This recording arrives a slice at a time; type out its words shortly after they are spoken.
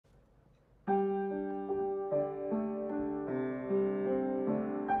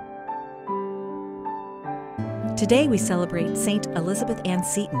Today we celebrate Saint Elizabeth Ann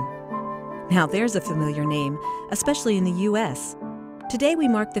Seton. Now there's a familiar name, especially in the U.S. Today we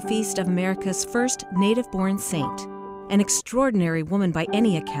mark the feast of America's first native-born saint. An extraordinary woman by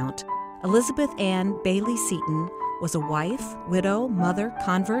any account, Elizabeth Ann Bailey Seton was a wife, widow, mother,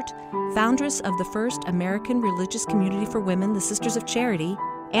 convert, foundress of the first American religious community for women, the Sisters of Charity,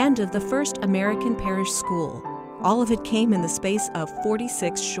 and of the first American parish school. All of it came in the space of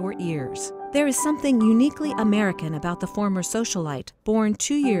 46 short years. There is something uniquely American about the former socialite, born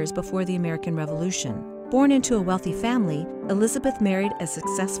 2 years before the American Revolution. Born into a wealthy family, Elizabeth married a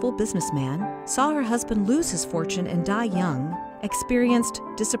successful businessman, saw her husband lose his fortune and die young, experienced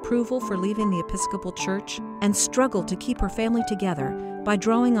disapproval for leaving the Episcopal Church, and struggled to keep her family together by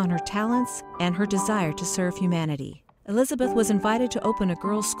drawing on her talents and her desire to serve humanity. Elizabeth was invited to open a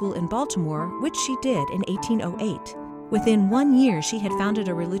girls' school in Baltimore, which she did in 1808. Within 1 year, she had founded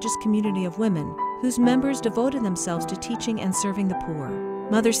a religious community of women whose members devoted themselves to teaching and serving the poor.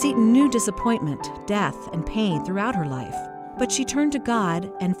 Mother Seton knew disappointment, death, and pain throughout her life, but she turned to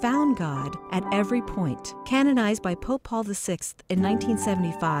God and found God at every point. Canonized by Pope Paul VI in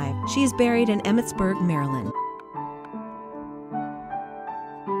 1975, she is buried in Emmitsburg, Maryland.